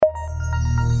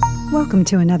Welcome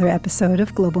to another episode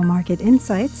of Global Market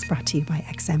Insights, brought to you by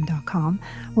XM.com,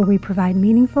 where we provide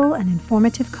meaningful and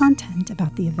informative content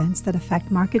about the events that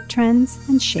affect market trends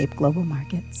and shape global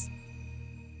markets.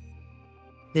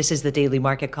 This is the Daily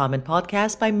Market Comment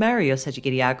Podcast by Mario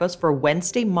Hadjikyriacos for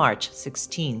Wednesday, March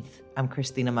 16th. I'm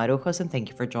Christina Marujos, and thank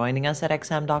you for joining us at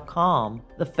XM.com.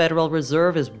 The Federal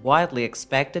Reserve is widely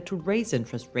expected to raise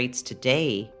interest rates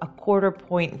today. A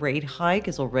quarter-point rate hike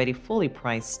is already fully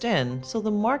priced in, so the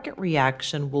market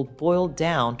reaction will boil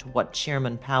down to what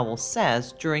Chairman Powell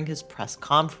says during his press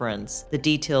conference, the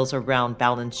details around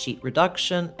balance sheet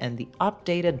reduction, and the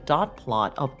updated dot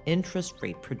plot of interest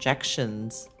rate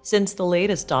projections. Since the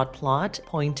latest dot plot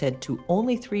pointed to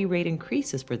only 3 rate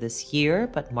increases for this year,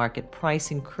 but market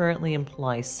pricing currently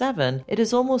implies 7, it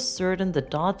is almost certain the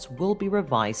dots will be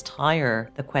revised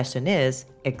higher. The question is,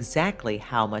 exactly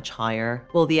how much higher?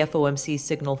 Will the FOMC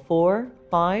signal 4,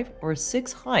 5, or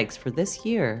 6 hikes for this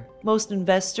year? Most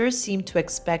investors seem to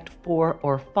expect 4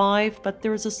 or 5, but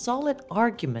there is a solid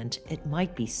argument it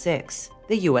might be 6.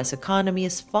 The U.S. economy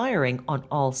is firing on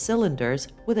all cylinders,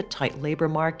 with a tight labor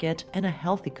market and a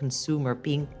healthy consumer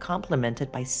being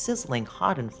complemented by sizzling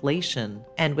hot inflation.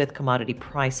 And with commodity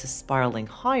prices spiraling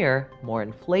higher, more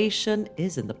inflation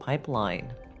is in the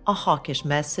pipeline. A hawkish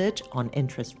message on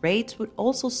interest rates would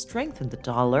also strengthen the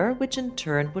dollar, which in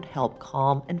turn would help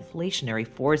calm inflationary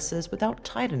forces without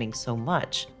tightening so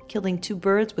much, killing 2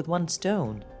 birds with 1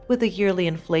 stone. With the yearly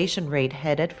inflation rate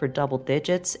headed for double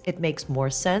digits, it makes more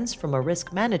sense from a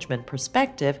risk management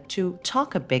perspective to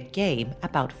talk a big game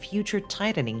about future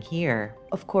tightening here.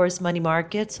 Of course, money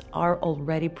markets are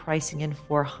already pricing in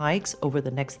 4 hikes over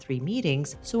the next 3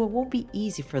 meetings, so it won't be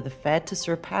easy for the Fed to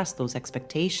surpass those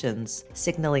expectations.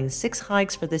 Signaling 6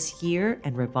 hikes for this year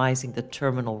and revising the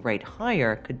terminal rate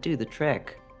higher could do the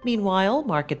trick. Meanwhile,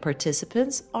 market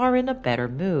participants are in a better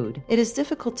mood. It is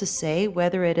difficult to say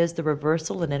whether it is the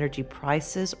reversal in energy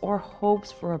prices or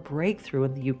hopes for a breakthrough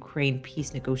in the Ukraine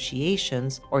peace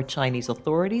negotiations or Chinese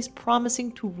authorities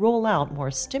promising to roll out more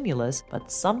stimulus,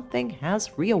 but something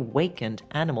has reawakened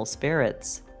animal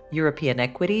spirits. European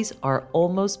equities are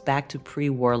almost back to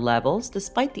pre-war levels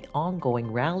despite the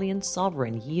ongoing rally in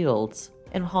sovereign yields.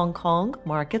 In Hong Kong,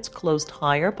 markets closed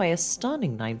higher by a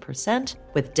stunning 9%,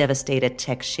 with devastated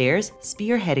tech shares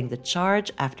spearheading the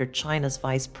charge after China's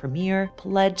vice premier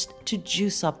pledged to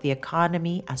juice up the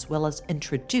economy as well as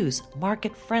introduce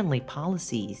market-friendly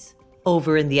policies.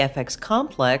 Over in the FX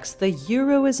complex, the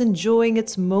euro is enjoying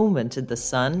its moment in the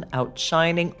sun,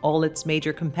 outshining all its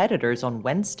major competitors on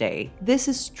Wednesday. This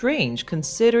is strange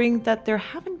considering that there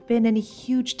haven't been any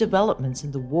huge developments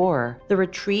in the war. The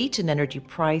retreat in energy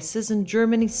prices and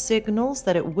Germany signals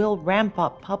that it will ramp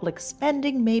up public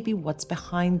spending may be what's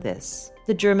behind this.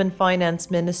 The German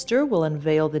finance minister will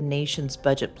unveil the nation's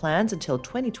budget plans until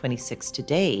 2026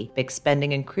 today. Big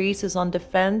spending increases on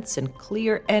defense and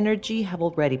clear energy have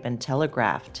already been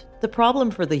telegraphed. The problem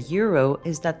for the euro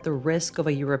is that the risk of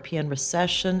a European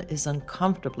recession is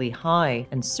uncomfortably high,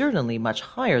 and certainly much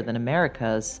higher than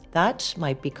America's. That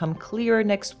might become clearer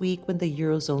next week when the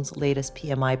Eurozone's latest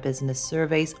PMI business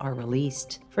surveys are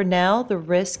released. For now, the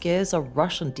risk is a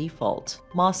Russian default.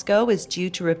 Moscow is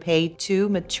due to repay 2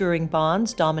 maturing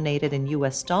bonds dominated in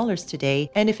US dollars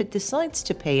today, and if it decides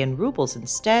to pay in rubles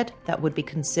instead, that would be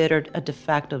considered a de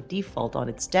facto default on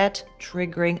its debt,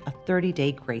 triggering a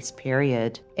 30-day grace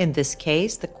period. In this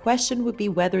case, the question would be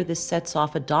whether this sets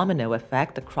off a domino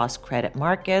effect across credit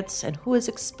markets and who is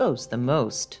exposed the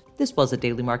most. This was a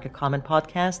Daily Market Comment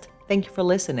Podcast. Thank you for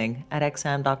listening at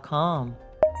XM.com.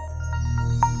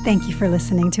 Thank you for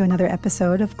listening to another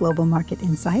episode of Global Market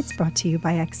Insights, brought to you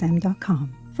by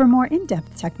XM.com. For more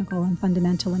in-depth technical and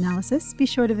fundamental analysis, be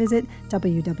sure to visit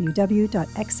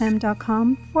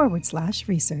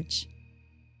www.xm.com/research.